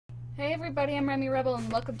Hey everybody, I'm Remy Rebel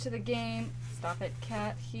and welcome to the game. Stop it,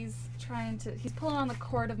 cat. He's pulling on the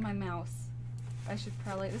cord of my mouse. I should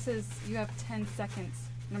probably, you have 10 seconds,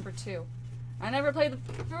 number 2. I never played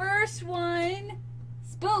the first one.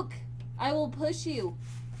 Spook, I will push you.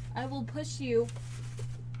 I will push you.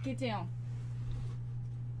 Get down.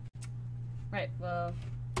 Right, well,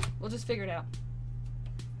 we'll just figure it out.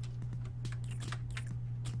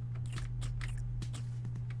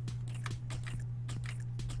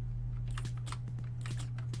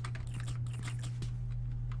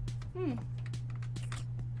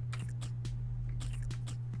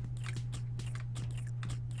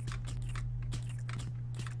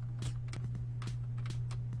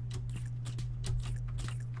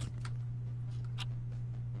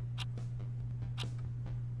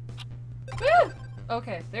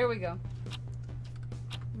 Okay, there we go.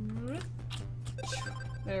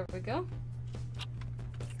 There we go.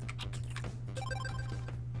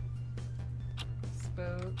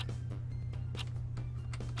 Spook.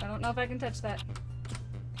 I don't know if I can touch that.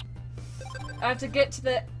 I have to get to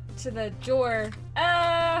the door.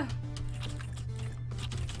 Ah!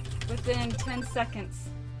 Within 10 seconds.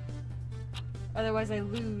 Otherwise I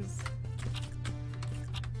lose.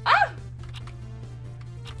 Ah!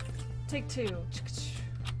 Take 2.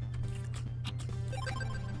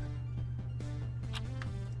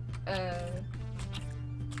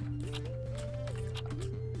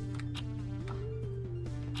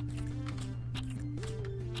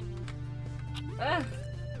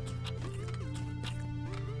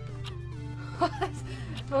 What?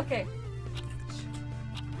 Okay.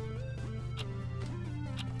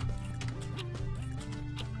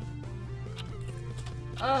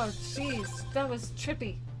 Oh, jeez. That was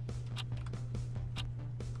trippy.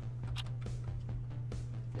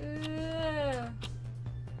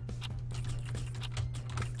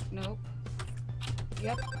 Nope.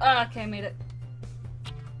 Yep. Ah, okay, I made it.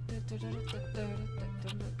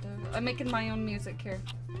 I'm making my own music here.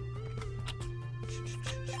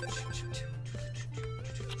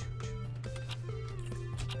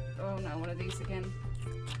 Oh no, one of these again.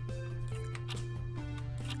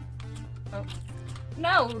 Oh.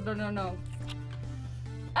 No! No, no, no.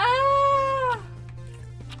 Ah!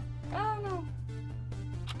 Oh no.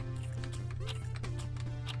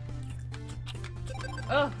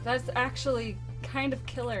 Oh, that's actually kind of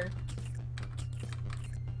killer.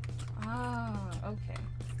 Ah, okay.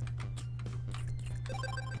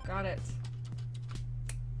 Got it.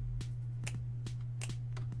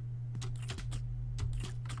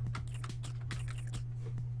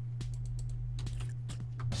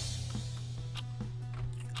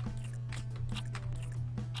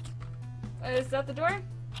 Is that the door?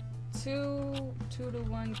 2 to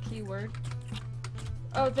 1 keyword.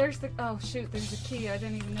 Oh, there's the, oh shoot, there's a key. I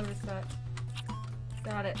didn't even notice that.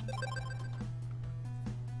 Got it.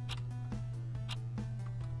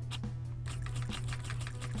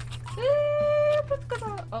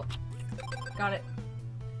 Oh, got it.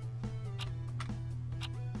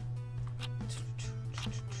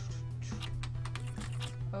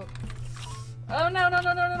 Oh. Oh no, no,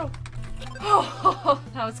 no, no, no, no. Oh,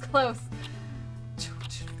 that was close.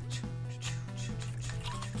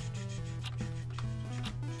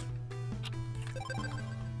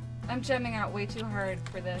 I'm jamming out way too hard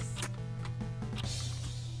for this.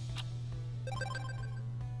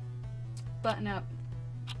 Button up.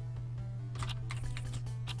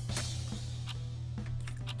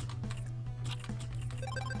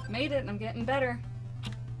 Made it, I'm getting better.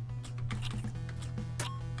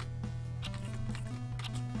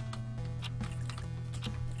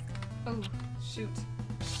 Oh, shoot.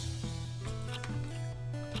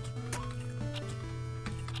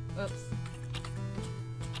 Oops.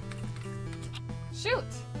 Shoot!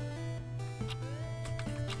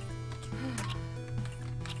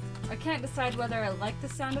 I can't decide whether I like the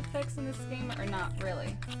sound effects in this game or not,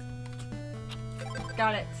 really.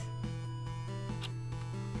 Got it.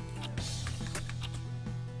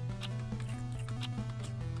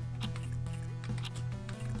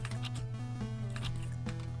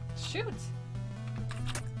 Shoot!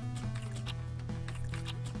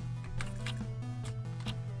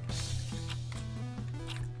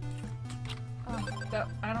 Oh,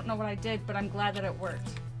 I don't know what I did, but I'm glad that it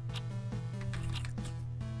worked.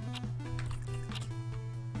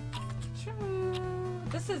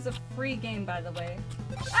 This is a free game, by the way,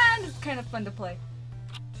 and it's kind of fun to play.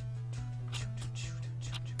 Let's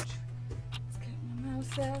get my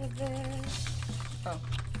mouse out of there. Oh.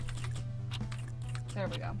 There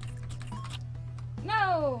we go.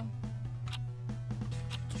 No!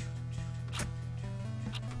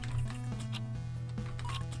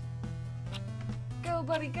 Go Go,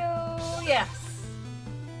 buddy, go! Yes!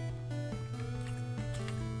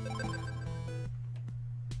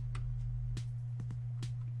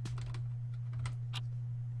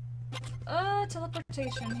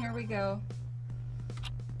 Teleportation, here we go.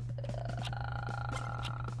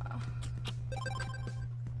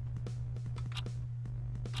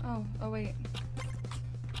 Oh wait.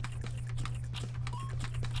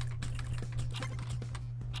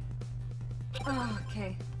 Oh,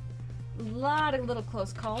 okay. A lot of little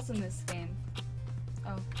close calls in this game.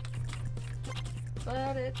 Oh.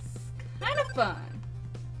 But it's kind of fun.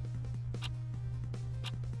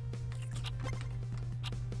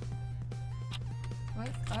 What?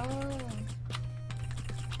 Oh.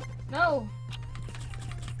 No!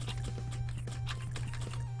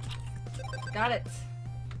 Got it.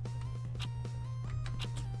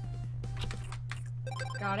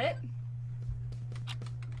 Got it.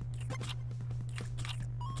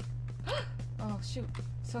 Oh, shoot.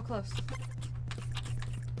 So close.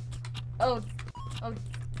 Oh. Oh.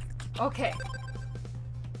 Okay.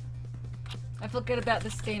 I feel good about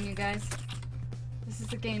this game, you guys. This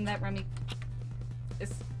is a game that Remy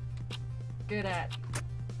is good at.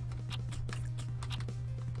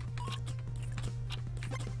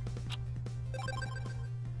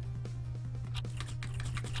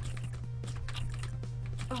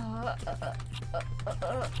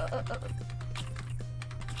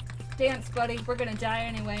 Dance, buddy. We're gonna die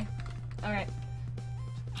anyway. Alright.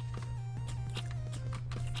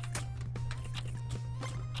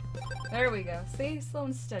 There we go. See? Slow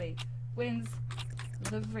and steady wins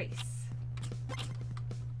the race.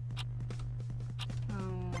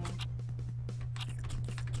 Oh.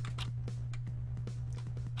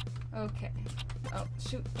 Okay. Oh,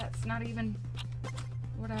 shoot. That's not even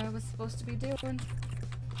what I was supposed to be doing.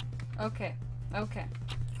 Okay. Okay.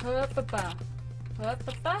 Hop-a-ba.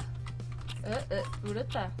 Hop-a-ba.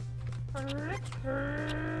 Urata.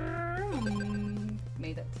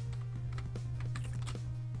 Made it.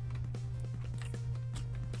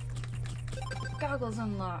 Goggles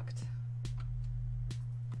unlocked.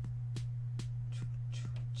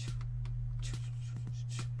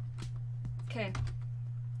 Okay.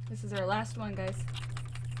 This is our last one, guys.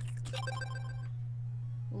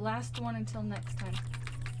 Last one until next time.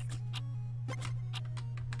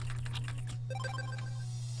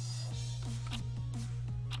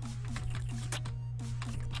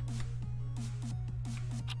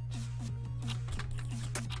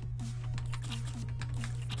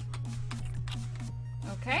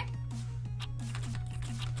 Okay.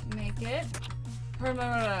 Make it.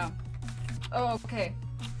 Oh, okay.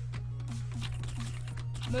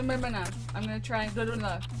 I'm gonna try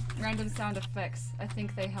random sound effects. I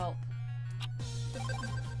think they help.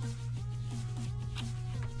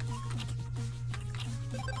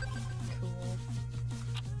 Cool.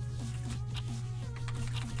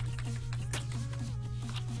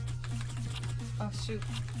 Oh shoot.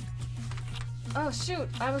 Oh shoot!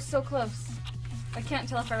 I was so close. I can't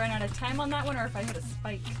tell if I ran out of time on that one or if I hit a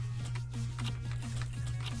spike.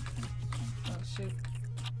 Oh, shoot.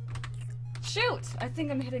 Shoot! I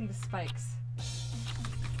think I'm hitting the spikes.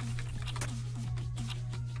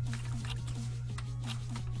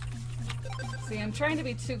 See, I'm trying to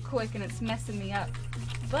be too quick and it's messing me up.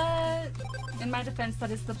 But, in my defense,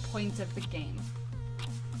 that is the point of the game.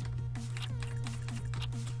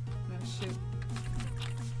 Oh, shoot.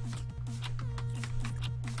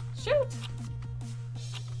 Shoot!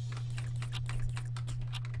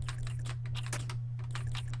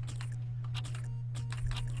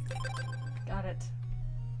 Got it.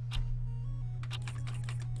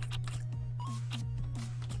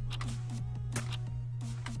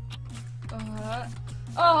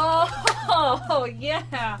 Oh,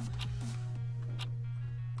 yeah.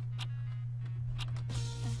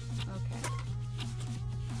 Okay.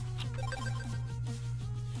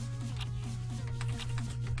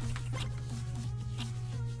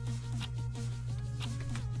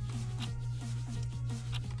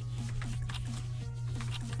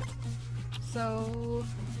 So,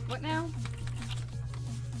 what now?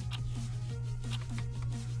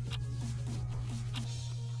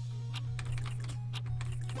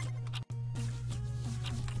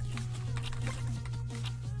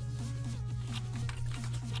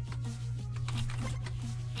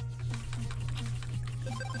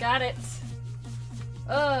 Got it.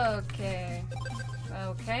 Okay.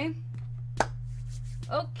 Okay.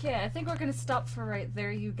 Okay, I think we're gonna stop for right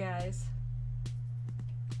there, you guys.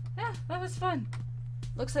 Yeah, that was fun.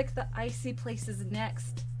 Looks like the icy place is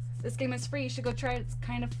next. This game is free. You should go try it. It's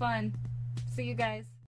kind of fun. See you guys.